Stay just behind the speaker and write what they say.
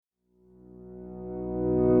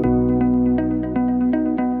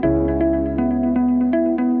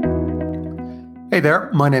Hey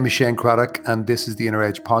there, my name is Shane Craddock, and this is the Inner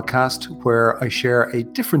Edge podcast, where I share a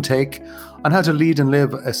different take on how to lead and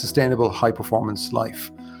live a sustainable, high-performance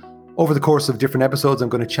life. Over the course of different episodes, I'm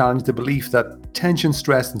going to challenge the belief that tension,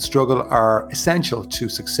 stress, and struggle are essential to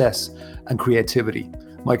success and creativity.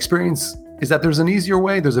 My experience is that there's an easier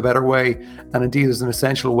way, there's a better way, and indeed there's an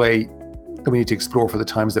essential way that we need to explore for the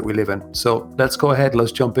times that we live in. So let's go ahead,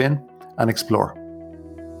 let's jump in and explore.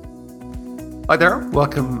 Hi there,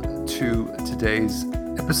 welcome to today's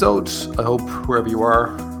episode. I hope wherever you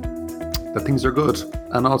are that things are good,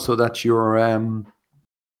 and also that you're in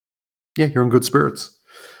good spirits.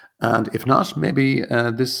 And if not, maybe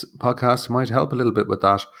this podcast might help a little bit with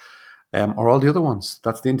that, or all the other ones.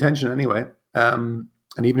 That's the intention anyway. And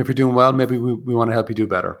even if you're doing well, maybe we want to help you do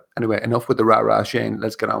better. Anyway, enough with the rah-rah, Shane.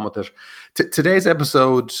 Let's get on with it. Today's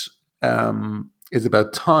episode is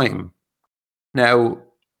about time. Now,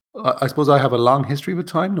 I suppose I have a long history with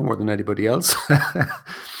time, no more than anybody else. And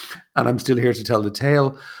I'm still here to tell the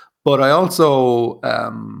tale. But I also,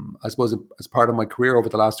 I suppose as part of my career over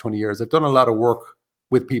the last 20 years, I've done a lot of work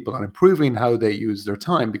with people on improving how they use their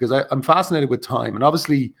time, because I'm fascinated with time. And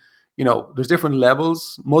obviously, you know, there's different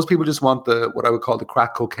levels. Most people just want what I would call the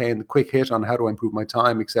crack cocaine, the quick hit on how do I improve my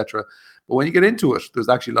time, etc. But when you get into it, there's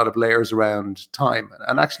actually a lot of layers around time.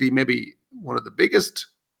 And actually, maybe one of the biggest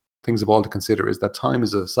things of all to consider is that time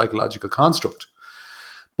is a psychological construct.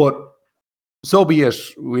 But so be it.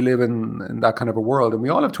 We live in that kind of a world, and we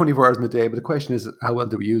all have 24 hours in a day, but the question is, how well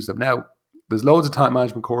do we use them? Now, there's loads of time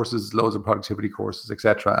management courses, loads of productivity courses,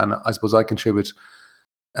 etc. And I suppose I contribute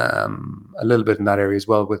a little bit in that area as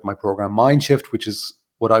well with my program Mindshift, which is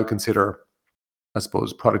what I consider, I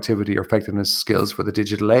suppose, productivity or effectiveness skills for the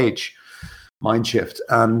digital age. Mindshift.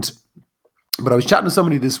 But I was chatting to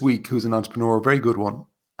somebody this week who's an entrepreneur, a very good one.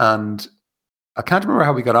 And I can't remember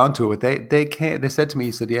how we got onto it. They said to me,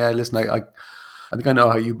 he said, yeah, listen, I think I know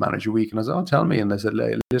how you manage your week. And I said, oh, tell me. And they said,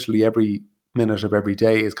 literally every minute of every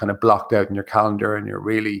day is kind of blocked out in your calendar and you're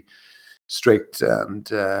really strict. And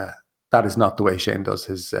that is not the way Shane does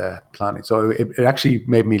his planning. So it actually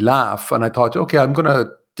made me laugh. And I thought, okay, I'm going to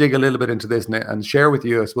dig a little bit into this and share with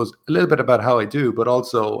you, I suppose, a little bit about how I do, but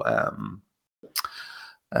also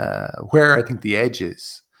where I think the edge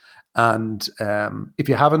is. And if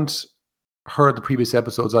you haven't heard the previous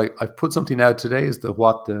episodes, I've put something out today. Is I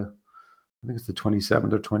think it's the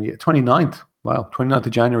 27th or 29th. Wow, 29th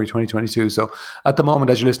of January, 2022. So at the moment,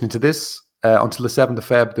 as you're listening to this, until the 7th of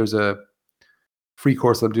Feb, there's a free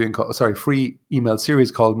course I'm doing, free email series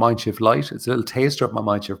called Mindshift Lite. It's a little taster of my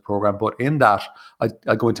Mindshift program, but in that,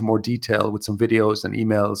 I go into more detail with some videos and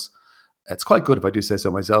emails. It's quite good if I do say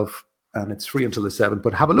so myself. And it's free until the 7th.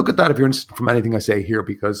 But have a look at that if you're interested from anything I say here,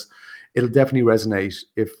 because it'll definitely resonate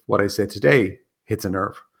if what I say today hits a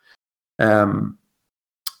nerve.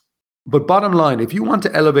 But bottom line, if you want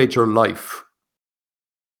to elevate your life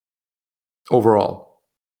overall,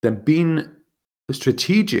 then being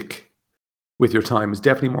strategic with your time is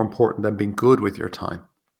definitely more important than being good with your time.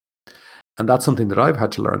 And that's something that I've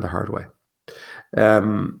had to learn the hard way.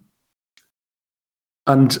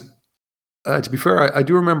 To be fair, I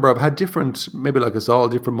do remember I've had different, maybe like us all,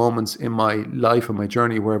 different moments in my life and my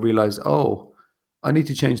journey where I realized, oh, I need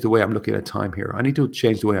to change the way I'm looking at time here. I need to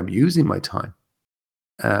change the way I'm using my time.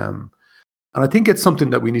 And I think it's something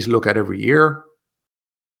that we need to look at every year.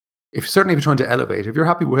 Certainly if you're trying to elevate, if you're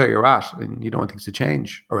happy with where you're at and you don't want things to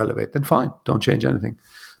change or elevate, then fine, don't change anything.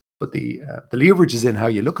 But the leverage is in how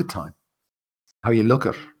you look at time, how you look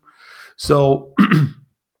at it. So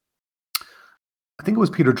I think it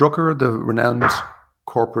was Peter Drucker, the renowned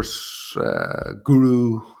corporate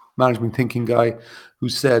guru, management thinking guy, who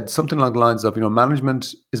said something along the lines of,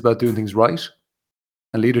 management is about doing things right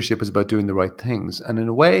and leadership is about doing the right things. And in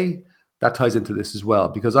a way, that ties into this as well,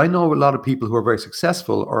 because I know a lot of people who are very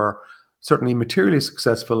successful, or certainly materially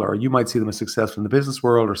successful, or you might see them as successful in the business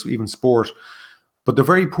world or even sport, but they're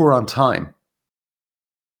very poor on time.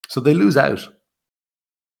 So they lose out.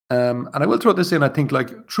 And I will throw this in, I think,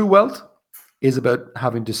 like true wealth is about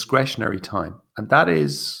having discretionary time. And that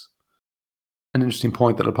is an interesting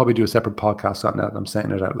point that I'll probably do a separate podcast on now that I'm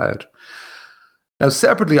saying it out loud. Now,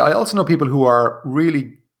 separately, I also know people who are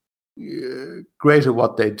really great at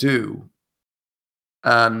what they do.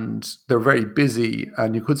 And they're very busy.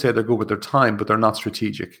 And you could say they're good with their time, but they're not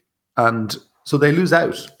strategic. And so they lose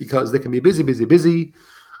out because they can be busy, maybe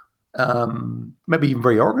even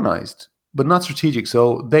very organized, but not strategic.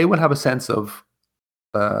 So they will have a sense of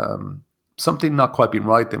something not quite being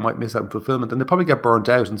right. They might miss out on fulfillment and they probably get burnt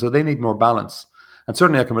out. And so they need more balance. And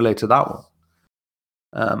certainly I can relate to that one.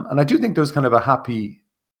 And I do think there's kind of a happy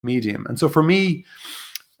medium. And so for me,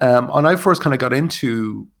 when I first kind of got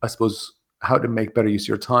into, I suppose, how to make better use of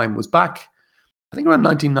your time was back, I think around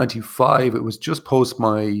 1995. It was just post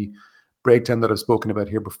my breakdown that I've spoken about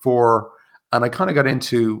here before. And I kind of got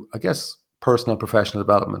into, I guess, personal professional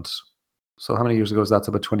development. So how many years ago was that? It's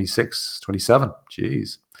about 26, 27.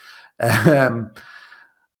 Jeez. Um,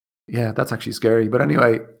 yeah, that's actually scary. But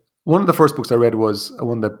anyway, one of the first books I read was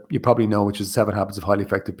one that you probably know, which is Seven Habits of Highly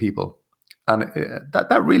Effective People. And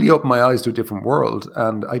that really opened my eyes to a different world.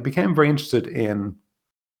 And I became very interested in,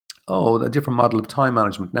 a different model of time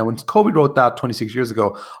management. Now, when Covey wrote that 26 years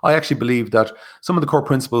ago, I actually believe that some of the core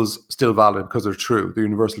principles still valid because they're true, they're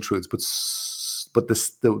universal truths. But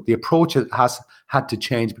the approach has had to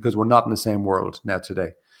change because we're not in the same world now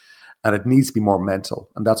today. And it needs to be more mental.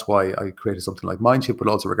 And that's why I created something like Mindshift, but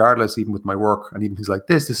also regardless, even with my work and even things like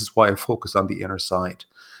this is why I focus on the inner side,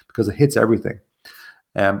 because it hits everything.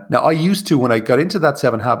 Now, I used to, when I got into that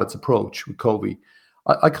 7 habits approach with Covey,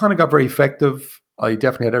 I kind of got very effective. I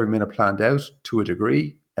definitely had every minute planned out to a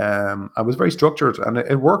degree. I was very structured and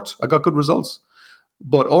it worked. I got good results.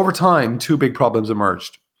 But over time, 2 big problems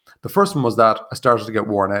emerged. The first one was that I started to get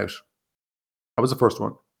worn out. That was the first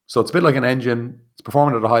one. So it's a bit like an engine. It's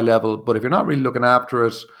performing at a high level, but if you're not really looking after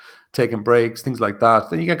it, taking breaks, things like that,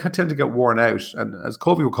 then you tend to get worn out. And as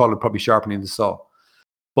Covey would call it, probably sharpening the saw.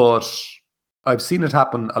 But I've seen it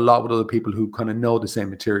happen a lot with other people who kind of know the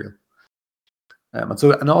same material.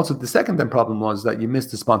 And also the second then problem was that you miss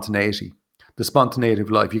the spontaneity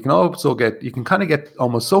of life. You can kind of get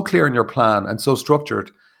almost so clear in your plan and so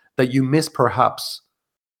structured that you miss perhaps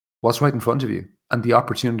what's right in front of you and the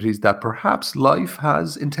opportunities that perhaps life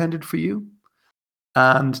has intended for you.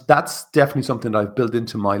 And that's definitely something that I've built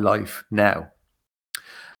into my life now.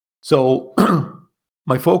 So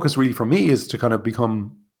my focus really for me is to kind of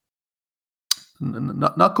become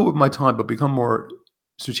not good with my time, but become more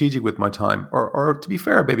strategic with my time, or to be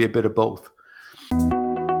fair, maybe a bit of both.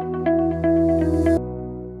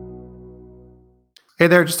 Hey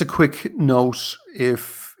there, just a quick note.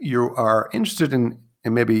 If you are interested in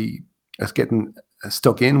maybe getting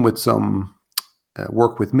stuck in with some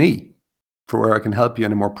work with me for where I can help you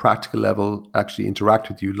on a more practical level, actually interact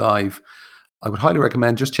with you live, I would highly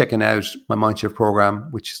recommend just checking out my Mindshift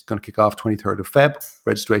program, which is going to kick off 23rd of Feb.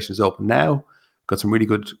 Registration is open now. Got some really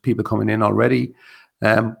good people coming in already.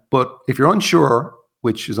 But if you're unsure,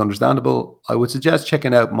 which is understandable, I would suggest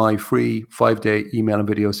checking out my free 5-day email and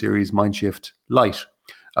video series, Mindshift Lite.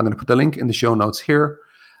 I'm going to put the link in the show notes here.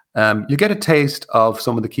 You get a taste of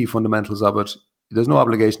some of the key fundamentals of it. There's no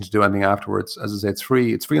obligation to do anything afterwards. As I say, it's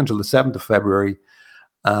free. It's free until the 7th of February.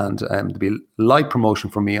 And there'll be light promotion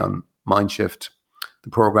from me on Mindshift, the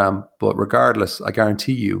program. But regardless, I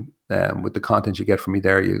guarantee you, with the content you get from me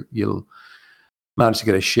there, you'll manage to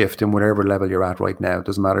get a shift in whatever level you're at right now. It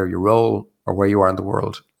doesn't matter your role or where you are in the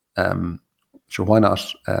world. Sure, why not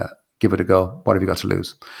give it a go? What have you got to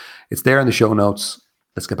lose? It's there in the show notes.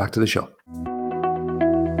 Let's get back to the show.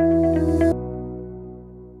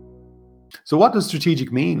 So what does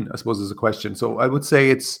strategic mean, I suppose, is a question. So I would say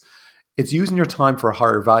it's using your time for a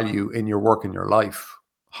higher value in your work and your life.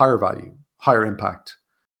 Higher value, higher impact.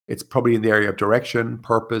 It's probably in the area of direction,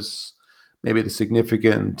 purpose, maybe the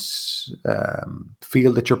significant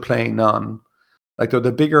field that you're playing on. Like, they're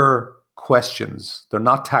the bigger questions. They're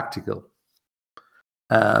not tactical.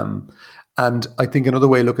 And I think another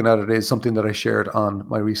way of looking at it is something that I shared on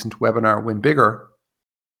my recent webinar, Win Bigger,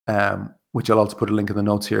 which I'll also put a link in the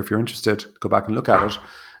notes here if you're interested. Go back and look at it.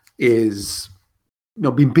 Is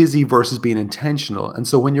being busy versus being intentional. And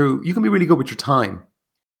so when you can be really good with your time,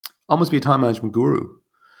 almost be a time management guru.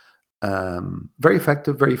 Very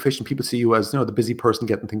effective, very efficient. People see you as the busy person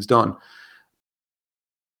getting things done.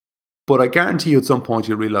 But I guarantee you at some point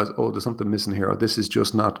you'll realize, there's something missing here, or this is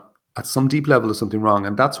just not, at some deep level there's something wrong.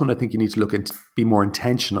 And that's when I think you need to look into, be more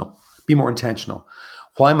intentional.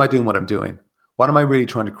 Why am I doing what I'm doing? What am I really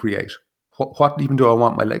trying to create? What even do I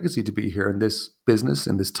want my legacy to be here in this business,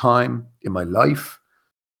 in this time, in my life?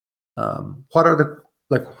 What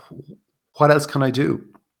else can I do?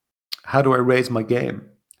 How do I raise my game?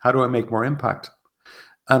 How do I make more impact?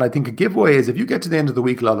 And I think a giveaway is, if you get to the end of the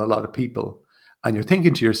week, a lot of people, and you're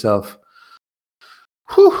thinking to yourself,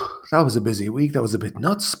 whew, that was a busy week. That was a bit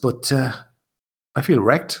nuts, but I feel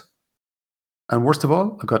wrecked. And worst of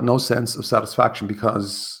all, I've got no sense of satisfaction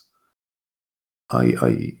because I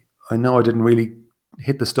know I didn't really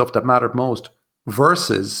hit the stuff that mattered most,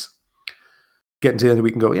 versus getting to the end of the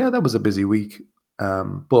week and go, yeah, that was a busy week.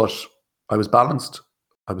 But I was balanced.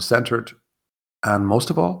 I was centered. And most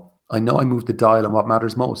of all, I know I moved the dial on what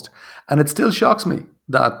matters most. And it still shocks me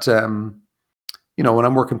that, when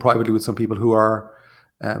I'm working privately with some people who are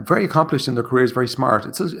very accomplished in their careers, very smart,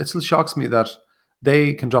 it still shocks me that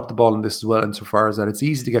they can drop the ball in this as well, insofar as that it's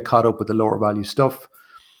easy to get caught up with the lower value stuff,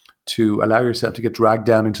 to allow yourself to get dragged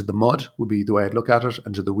down into the mud would be the way I'd look at it,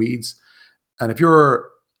 and to the weeds. And if you're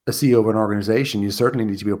a CEO of an organization, you certainly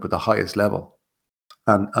need to be up at the highest level.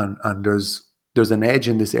 And there's an edge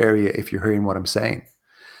in this area if you're hearing what I'm saying.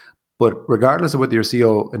 But regardless of whether you're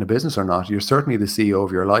CEO in a business or not, you're certainly the CEO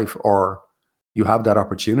of your life, or you have that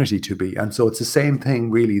opportunity to be. And so it's the same thing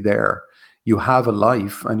really there. You have a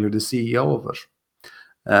life and you're the CEO of it.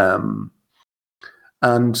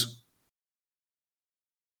 And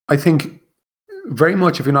I think very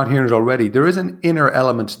much, if you're not hearing it already, there is an inner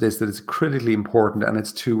element to this that is critically important, and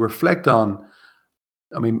it's to reflect on,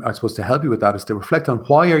 I suppose to help you with that is to reflect on,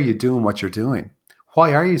 why are you doing what you're doing?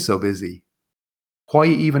 Why are you so busy? Why are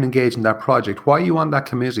you even engaged in that project? Why are you on that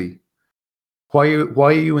committee? Why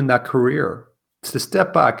are you in that career? It's to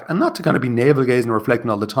step back and not to kind of be navel gazing and reflecting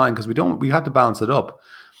all the time, because we have to balance it up.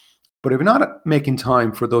 But if you're not making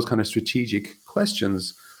time for those kind of strategic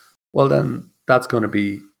questions, well, then that's going to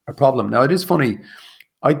be a problem. Now, it is funny.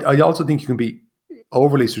 I also think you can be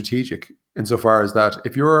overly strategic insofar as that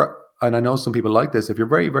if you're, and I know some people like this, if you're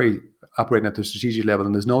very, very operating at the strategic level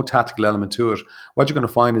and there's no tactical element to it, what you're going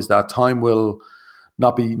to find is that time will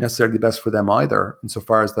not be necessarily the best for them either,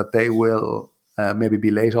 insofar as that they will maybe be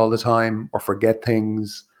late all the time or forget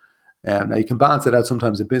things. Now, you can balance it out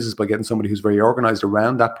sometimes in business by getting somebody who's very organized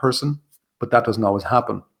around that person, but that doesn't always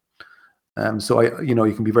happen. So you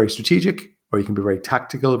can be very strategic, or you can be very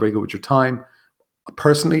tactical, very good with your time.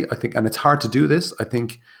 Personally, I think, and it's hard to do this, I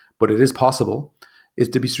think, but it is possible, is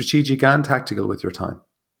to be strategic and tactical with your time.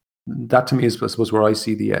 That to me is, I suppose, where I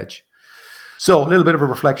see the edge. So a little bit of a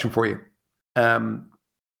reflection for you to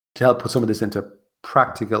help put some of this into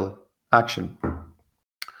practical action.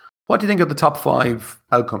 What do you think of the top 5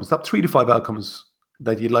 outcomes, top 3 to 5 outcomes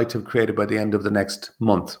that you'd like to have created by the end of the next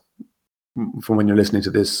month from when you're listening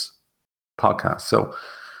to this podcast? So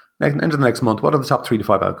end of the next month, what are the top 3 to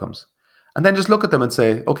 5 outcomes? And then just look at them and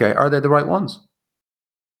say, okay, are they the right ones?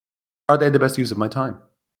 Are they the best use of my time?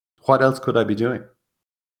 What else could I be doing?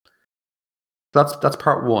 That's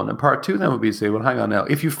part 1. And part 2 then would be to say, well, hang on now.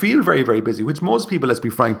 If you feel very, very busy, which most people, let's be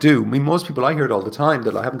frank, do. Most people, I hear it all the time,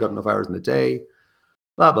 that I haven't got enough hours in the day,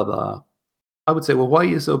 blah, blah, blah. I would say, well, why are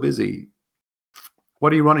you so busy?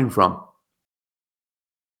 What are you running from?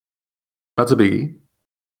 That's a biggie.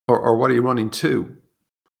 Or what are you running to?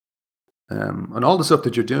 And all the stuff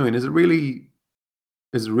that you're doing, is it really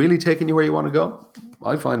taking you where you want to go?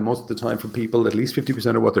 I find most of the time for people, at least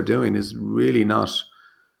 50% of what they're doing is really not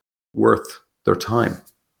worth their time.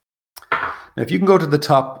 Now, if you can go to the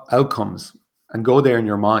top outcomes and go there in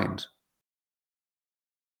your mind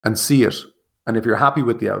and see it, and if you're happy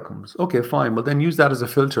with the outcomes, okay, fine. Well, then use that as a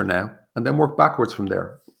filter now, and then work backwards from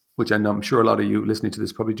there, which I'm sure a lot of you listening to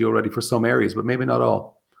this probably do already for some areas, but maybe not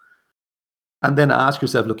all. And then ask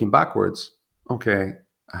yourself, looking backwards, okay,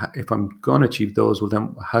 if I'm going to achieve those, well,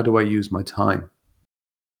 then how do I use my time?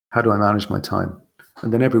 How do I manage my time?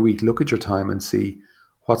 And then every week, look at your time and see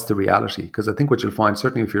what's the reality. Because I think what you'll find,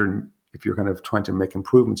 certainly if you're kind of trying to make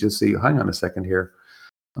improvements, you'll see, hang on a second here,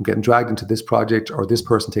 I'm getting dragged into this project, or this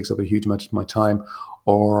person takes up a huge amount of my time,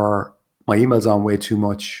 or my email's on way too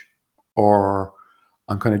much, or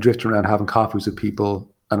I'm kind of drifting around having coffees with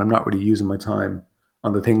people, and I'm not really using my time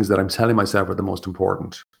on the things that I'm telling myself are the most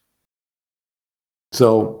important.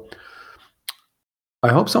 So I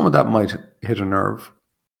hope some of that might hit a nerve.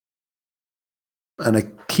 And a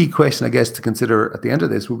key question, I guess, to consider at the end of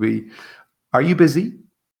this would be, are you busy,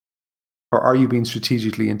 or are you being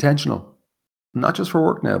strategically intentional? Not just for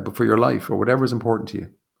work now, but for your life or whatever is important to you.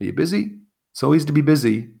 Are you busy? It's so easy to be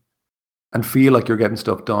busy and feel like you're getting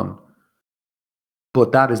stuff done.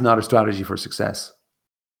 But that is not a strategy for success.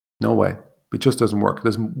 No way. It just doesn't work.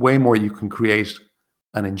 There's way more you can create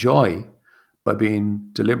and enjoy by being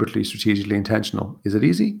deliberately, strategically intentional. Is it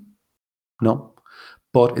easy? No.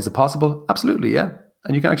 But is it possible? Absolutely, yeah.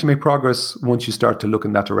 And you can actually make progress once you start to look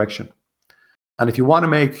in that direction. And if you want to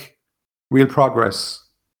make real progress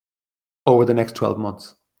over the next 12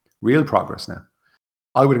 months, real progress now,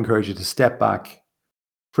 I would encourage you to step back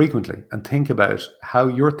frequently and think about how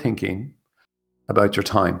you're thinking about your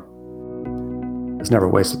time. It's never a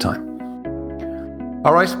waste of time.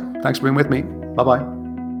 All right, thanks for being with me. Bye-bye.